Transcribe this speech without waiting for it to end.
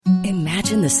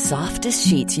Imagine the softest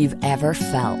sheets you've ever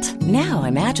felt. Now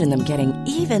imagine them getting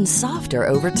even softer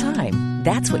over time.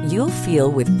 That's what you'll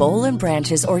feel with Boll &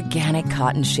 Branch's organic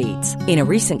cotton sheets. In a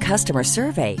recent customer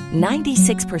survey,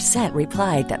 96%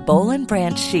 replied that Boll &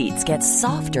 Branch sheets get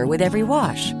softer with every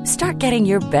wash. Start getting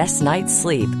your best night's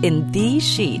sleep in these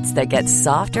sheets that get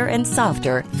softer and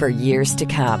softer for years to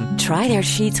come. Try their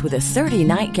sheets with a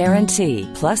 30-night guarantee.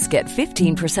 Plus, get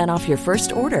 15% off your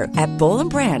first order at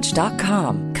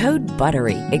bollandbranch.com. Code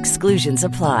BUTTERY. Exclusions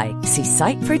apply. See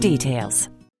site for details.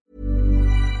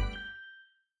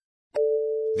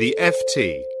 The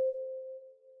FT.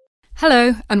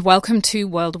 Hello and welcome to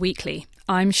World Weekly.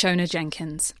 I'm Shona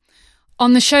Jenkins.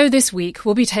 On the show this week,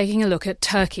 we'll be taking a look at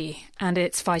Turkey and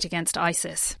its fight against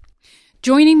ISIS.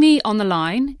 Joining me on the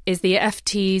line is the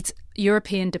FT's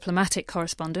European diplomatic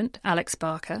correspondent, Alex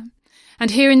Barker. And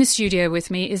here in the studio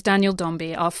with me is Daniel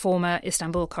Dombey, our former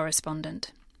Istanbul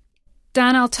correspondent.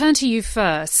 Dan, I'll turn to you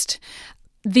first.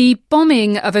 The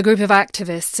bombing of a group of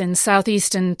activists in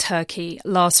southeastern Turkey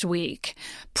last week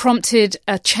prompted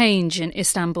a change in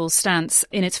Istanbul's stance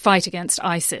in its fight against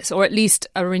ISIS, or at least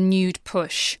a renewed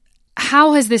push.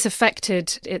 How has this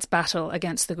affected its battle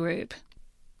against the group?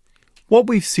 What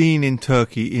we've seen in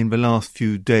Turkey in the last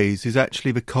few days is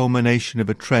actually the culmination of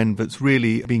a trend that's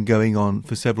really been going on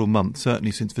for several months,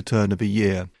 certainly since the turn of the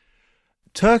year.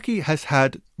 Turkey has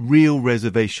had real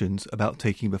reservations about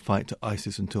taking the fight to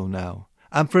ISIS until now.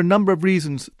 And for a number of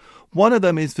reasons. One of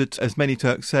them is that, as many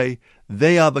Turks say,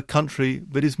 they are the country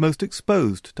that is most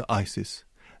exposed to ISIS.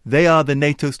 They are the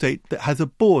NATO state that has a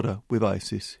border with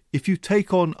ISIS. If you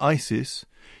take on ISIS,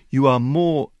 you are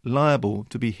more liable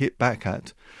to be hit back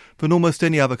at than almost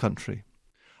any other country.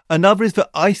 Another is that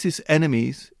ISIS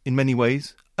enemies, in many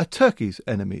ways, are Turkey's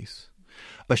enemies.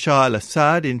 Bashar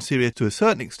al-Assad in Syria to a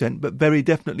certain extent, but very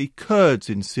definitely Kurds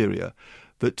in Syria,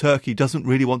 that Turkey doesn't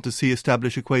really want to see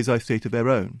establish a quasi-state of their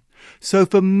own. So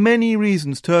for many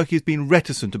reasons, Turkey has been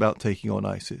reticent about taking on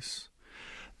ISIS.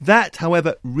 That,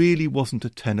 however, really wasn't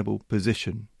a tenable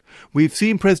position. We've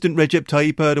seen President Recep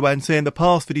Tayyip Erdogan say in the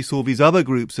past that he saw these other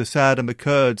groups, Assad and the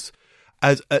Kurds,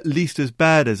 as at least as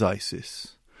bad as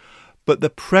ISIS. But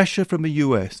the pressure from the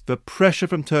US, the pressure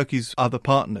from Turkey's other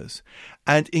partners,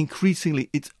 and increasingly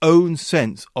its own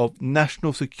sense of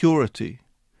national security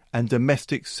and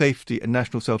domestic safety and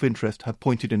national self-interest have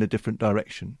pointed in a different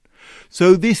direction.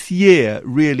 So this year,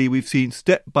 really, we've seen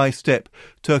step by step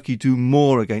Turkey do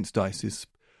more against ISIS.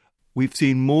 We've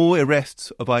seen more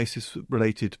arrests of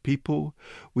ISIS-related people.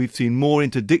 We've seen more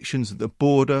interdictions at the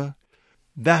border.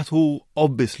 That all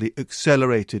obviously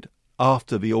accelerated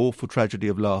after the awful tragedy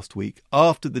of last week,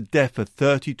 after the death of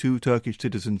 32 Turkish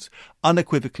citizens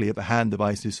unequivocally at the hand of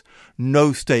ISIS.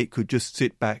 No state could just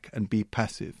sit back and be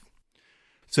passive.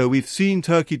 So we've seen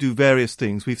Turkey do various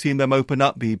things. We've seen them open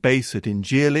up the base at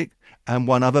Incirlik and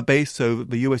one other base, so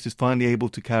the US is finally able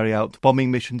to carry out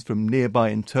bombing missions from nearby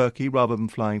in Turkey rather than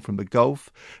flying from the Gulf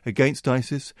against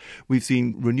ISIS. We've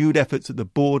seen renewed efforts at the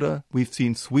border. We've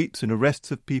seen sweeps and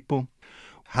arrests of people.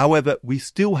 However, we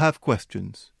still have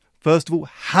questions. First of all,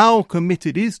 how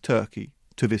committed is Turkey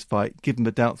to this fight, given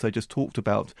the doubts I just talked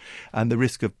about and the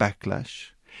risk of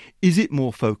backlash? Is it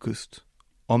more focused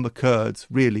on the Kurds,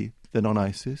 really, than on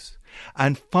ISIS?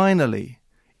 And finally,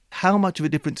 how much of a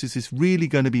difference is this really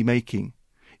going to be making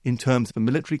in terms of a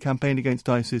military campaign against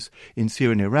ISIS in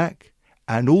Syria and Iraq,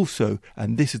 and also,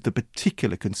 and this is the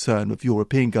particular concern of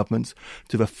European governments,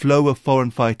 to the flow of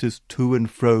foreign fighters to and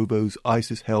fro those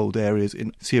ISIS-held areas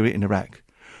in Syria and Iraq?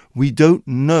 We don't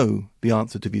know the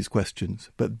answer to these questions,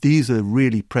 but these are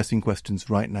really pressing questions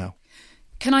right now.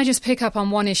 Can I just pick up on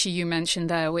one issue you mentioned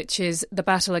there, which is the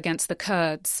battle against the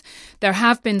Kurds? There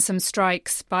have been some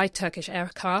strikes by Turkish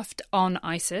aircraft on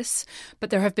ISIS, but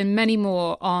there have been many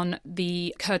more on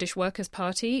the Kurdish Workers'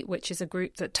 Party, which is a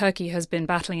group that Turkey has been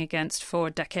battling against for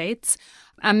decades.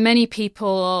 And many people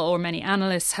or many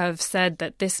analysts have said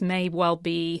that this may well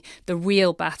be the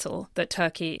real battle that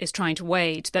Turkey is trying to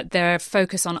wage, that their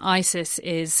focus on ISIS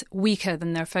is weaker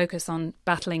than their focus on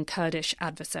battling Kurdish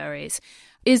adversaries.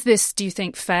 Is this, do you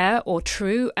think, fair or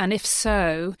true? And if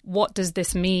so, what does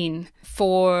this mean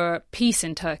for peace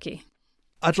in Turkey?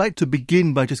 I'd like to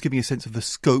begin by just giving a sense of the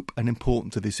scope and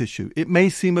importance of this issue. It may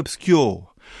seem obscure,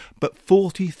 but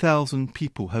 40,000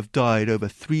 people have died over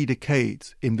 3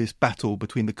 decades in this battle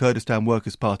between the Kurdistan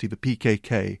Workers' Party, the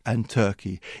PKK, and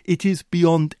Turkey. It is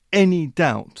beyond any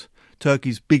doubt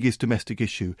Turkey's biggest domestic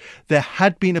issue. There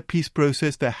had been a peace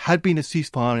process, there had been a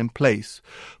ceasefire in place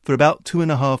for about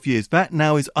 2.5 years. That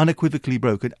now is unequivocally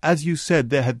broken. As you said,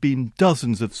 there have been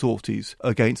dozens of sorties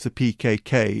against the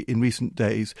PKK in recent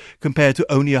days, compared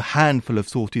to only a handful of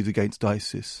sorties against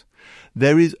ISIS.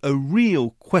 There is a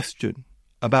real question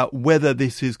about whether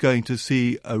this is going to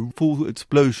see a full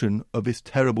explosion of this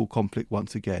terrible conflict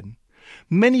once again.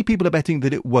 Many people are betting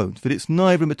that it won't, that it's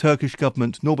neither in the Turkish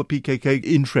government nor the PKK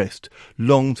interest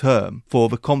long term for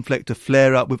the conflict to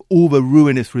flare up with all the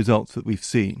ruinous results that we've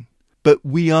seen. But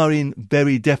we are in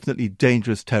very definitely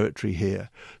dangerous territory here.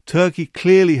 Turkey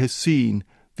clearly has seen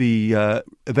the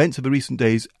events of the recent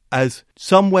days as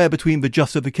somewhere between the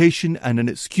justification and an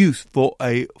excuse for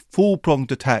a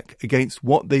full-pronged attack against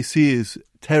what they see as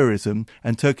terrorism,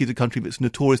 and Turkey is a country that's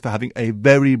notorious for having a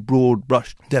very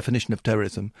broad-brush definition of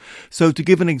terrorism. So to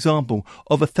give an example,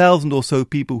 of 1,000 or so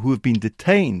people who have been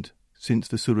detained since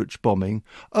the Suruç bombing,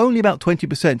 only about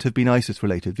 20% have been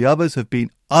ISIS-related. The others have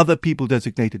been other people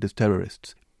designated as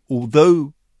terrorists.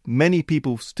 Although many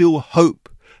people still hope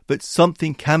that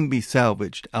something can be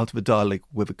salvaged out of a dialogue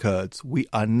with the Kurds, we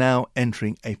are now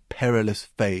entering a perilous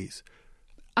phase.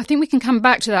 I think we can come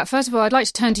back to that. First of all, I'd like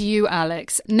to turn to you,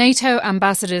 Alex. NATO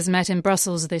ambassadors met in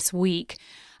Brussels this week,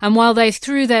 and while they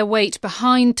threw their weight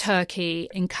behind Turkey,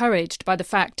 encouraged by the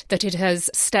fact that it has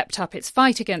stepped up its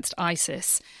fight against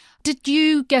ISIS, did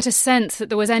you get a sense that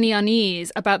there was any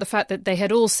unease about the fact that they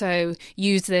had also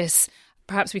used this,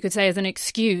 perhaps we could say, as an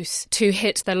excuse to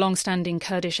hit their long-standing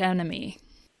Kurdish enemy?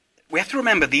 We have to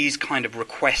remember these kind of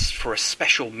requests for a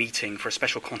special meeting, for a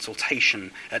special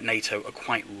consultation at NATO are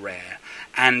quite rare.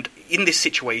 And in this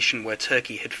situation where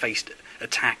Turkey had faced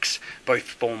attacks both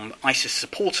from ISIS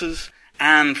supporters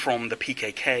and from the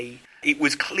PKK, it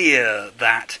was clear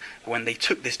that when they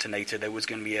took this to NATO, there was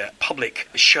going to be a public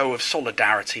show of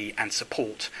solidarity and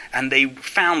support. And they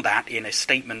found that in a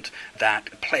statement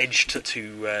that pledged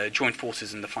to join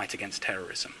forces in the fight against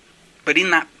terrorism. But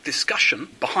in that discussion,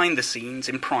 behind the scenes,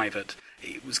 in private,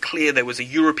 it was clear there was a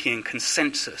European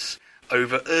consensus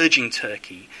over urging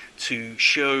Turkey to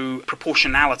show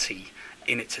proportionality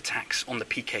in its attacks on the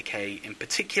PKK in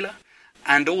particular,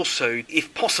 and also,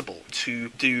 if possible, to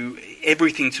do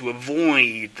everything to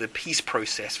avoid the peace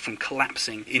process from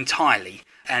collapsing entirely,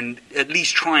 and at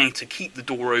least trying to keep the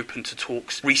door open to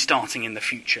talks restarting in the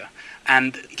future.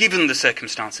 And given the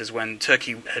circumstances when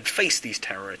Turkey had faced these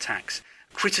terror attacks,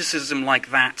 criticism like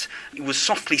that, it was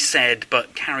softly said,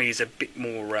 but carries a bit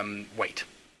more weight.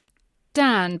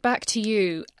 Dan, back to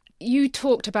you. You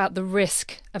talked about the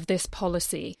risk of this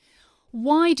policy.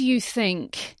 Why do you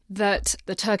think that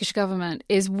the Turkish government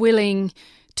is willing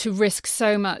to risk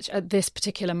so much at this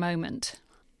particular moment?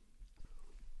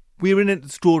 We're in an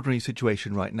extraordinary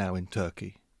situation right now in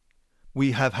Turkey.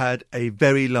 We have had a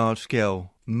very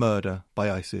large-scale murder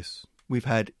by ISIS. We've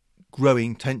had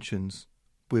growing tensions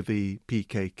with the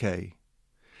PKK.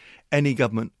 Any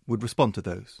government would respond to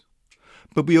those.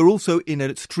 But we are also in an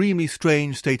extremely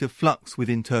strange state of flux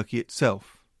within Turkey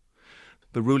itself.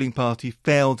 The ruling party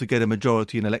failed to get a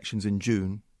majority in elections in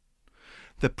June.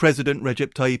 The President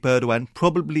Recep Tayyip Erdogan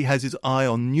probably has his eye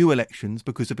on new elections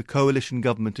because if a coalition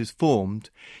government is formed,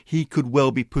 he could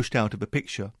well be pushed out of the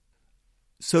picture.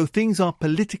 So things are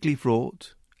politically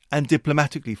fraught and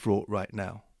diplomatically fraught right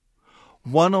now.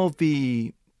 One of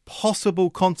the possible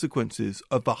consequences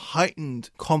of the heightened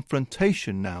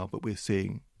confrontation now that we're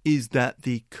seeing is that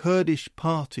the Kurdish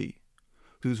party,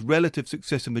 whose relative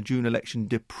success in the June election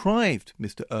deprived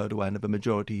Mr. Erdogan of a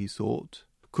majority he sought,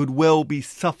 could well be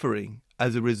suffering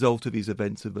as a result of these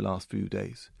events of the last few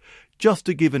days. Just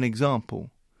to give an example,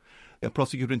 a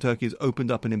prosecutor in Turkey has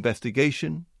opened up an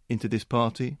investigation into this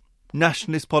party.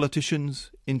 Nationalist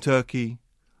politicians in Turkey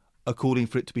are calling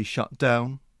for it to be shut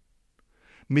down.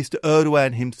 Mr.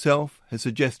 Erdogan himself has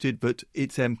suggested that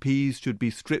its MPs should be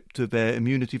stripped of their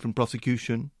immunity from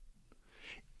prosecution.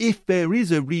 If there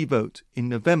is a revote in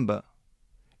November,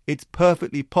 it's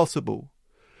perfectly possible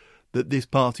that this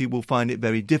party will find it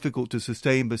very difficult to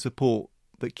sustain the support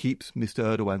that keeps Mr.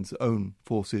 Erdogan's own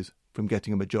forces from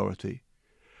getting a majority.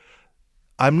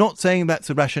 I'm not saying that's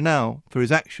a rationale for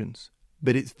his actions,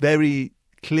 but it's very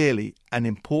clearly an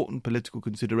important political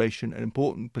consideration, an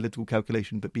important political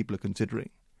calculation that people are considering.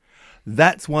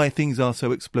 That's why things are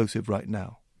so explosive right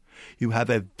now. You have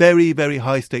a very, very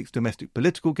high-stakes domestic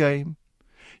political game.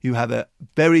 You have a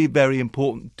very, very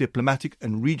important diplomatic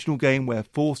and regional game where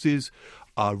forces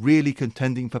are really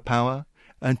contending for power.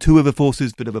 And two of the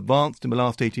forces that have advanced in the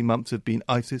last 18 months have been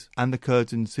ISIS and the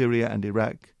Kurds in Syria and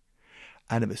Iraq.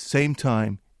 And at the same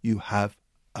time, you have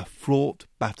a fraught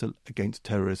battle against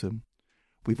terrorism.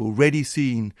 We've already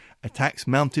seen attacks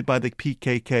mounted by the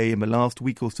PKK in the last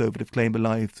week or so that have claimed the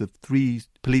lives of 3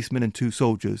 policemen and 2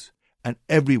 soldiers, and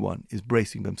everyone is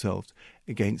bracing themselves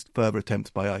against further attempts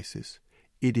by ISIS.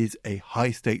 It is a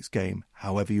high-stakes game,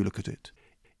 however you look at it.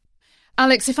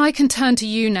 Alex, if I can turn to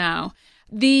you now.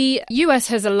 The US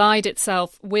has allied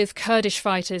itself with Kurdish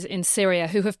fighters in Syria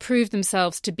who have proved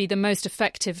themselves to be the most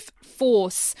effective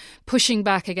force pushing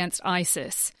back against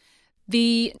ISIS.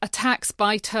 The attacks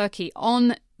by Turkey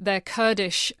on their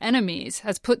Kurdish enemies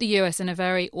has put the US in a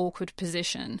very awkward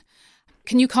position.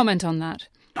 Can you comment on that?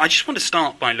 I just want to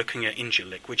start by looking at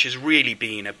Incirlik, which has really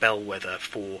been a bellwether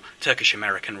for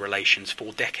Turkish-American relations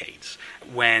for decades.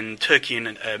 When Turkey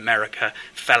and America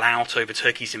fell out over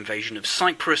Turkey's invasion of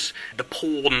Cyprus, the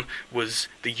pawn was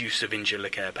the use of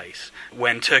Incirlik Air Base.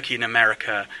 When Turkey and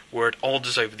America were at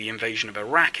odds over the invasion of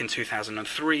Iraq in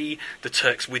 2003, the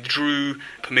Turks withdrew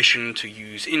permission to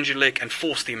use Incirlik and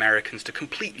forced the Americans to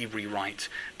completely rewrite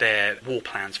their war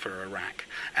plans for Iraq.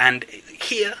 And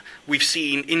here we've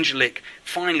seen Incirlik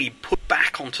finally put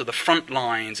back onto the front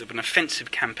lines of an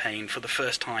offensive campaign for the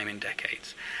first time in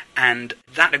decades. And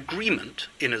that agreement,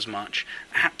 inasmuch,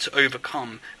 had to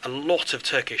overcome a lot of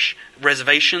Turkish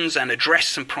reservations and address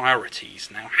some priorities.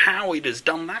 Now, how it has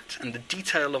done that and the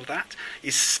detail of that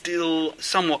is still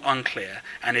somewhat unclear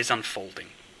and is unfolding.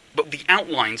 But the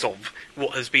outlines of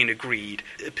what has been agreed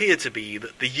appear to be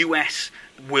that the US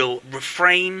will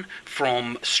refrain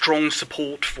from strong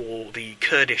support for the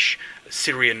Kurdish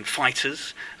Syrian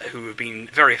fighters who have been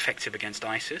very effective against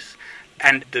ISIS.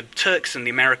 And the Turks and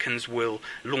the Americans will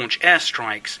launch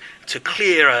airstrikes to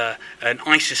clear an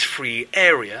ISIS-free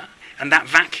area. And that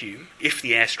vacuum, if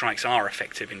the airstrikes are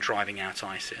effective in driving out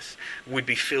ISIS, would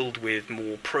be filled with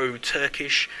more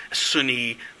pro-Turkish,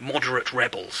 Sunni, moderate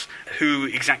rebels. Who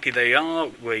exactly they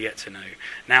are, we're yet to know.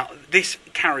 Now, this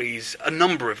carries a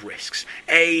number of risks.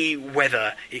 A,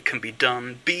 whether it can be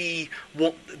done. B,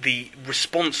 what the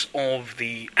response of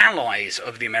the allies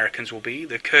of the Americans will be,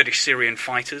 the Kurdish Syrian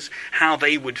fighters, how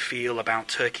they would feel about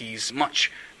Turkey's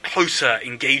much closer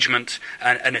engagement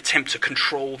and an attempt to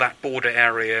control that border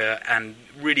area and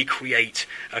really create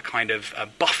a kind of a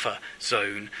buffer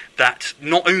zone that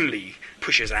not only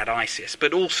pushes out ISIS,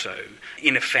 but also,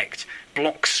 in effect,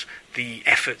 blocks the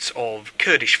efforts of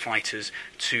Kurdish fighters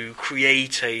to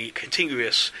create a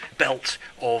continuous belt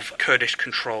of Kurdish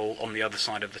control on the other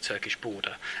side of the Turkish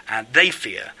border. And they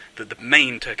fear that the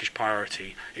main Turkish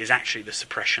priority is actually the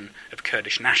suppression of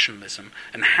Kurdish nationalism,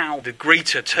 and how the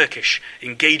greater Turkish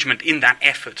engagement in that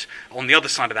effort on the other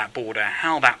side of that border,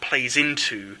 how that plays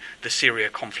into the Syria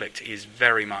conflict is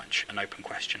very much an open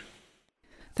question.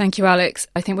 Thank you, Alex.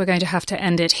 I think we're going to have to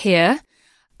end it here,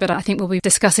 but I think we'll be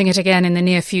discussing it again in the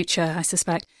near future, I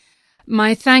suspect.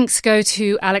 My thanks go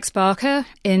to Alex Barker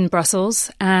in Brussels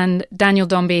and Daniel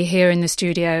Dombey here in the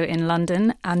studio in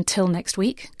London. Until next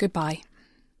week, goodbye.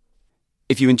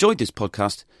 If you enjoyed this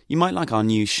podcast, you might like our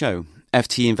new show,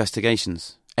 FT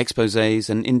Investigations, exposés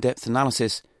and in-depth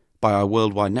analysis by our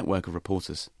worldwide network of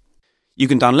reporters. You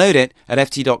can download it at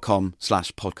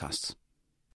ft.com/podcasts.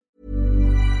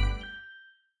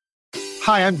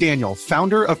 Hi, I'm Daniel,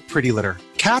 founder of Pretty Litter.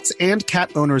 Cats and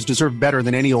cat owners deserve better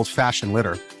than any old-fashioned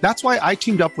litter. That's why I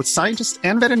teamed up with scientists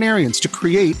and veterinarians to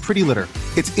create Pretty Litter.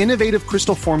 Its innovative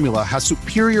crystal formula has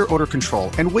superior odor control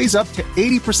and weighs up to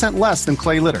 80% less than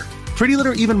clay litter. Pretty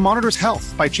Litter even monitors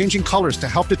health by changing colors to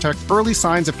help detect early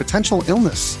signs of potential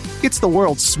illness. It's the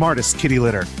world's smartest kitty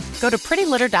litter. Go to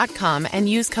prettylitter.com and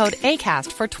use code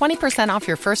ACAST for 20% off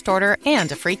your first order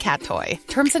and a free cat toy.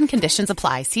 Terms and conditions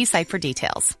apply. See site for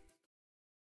details.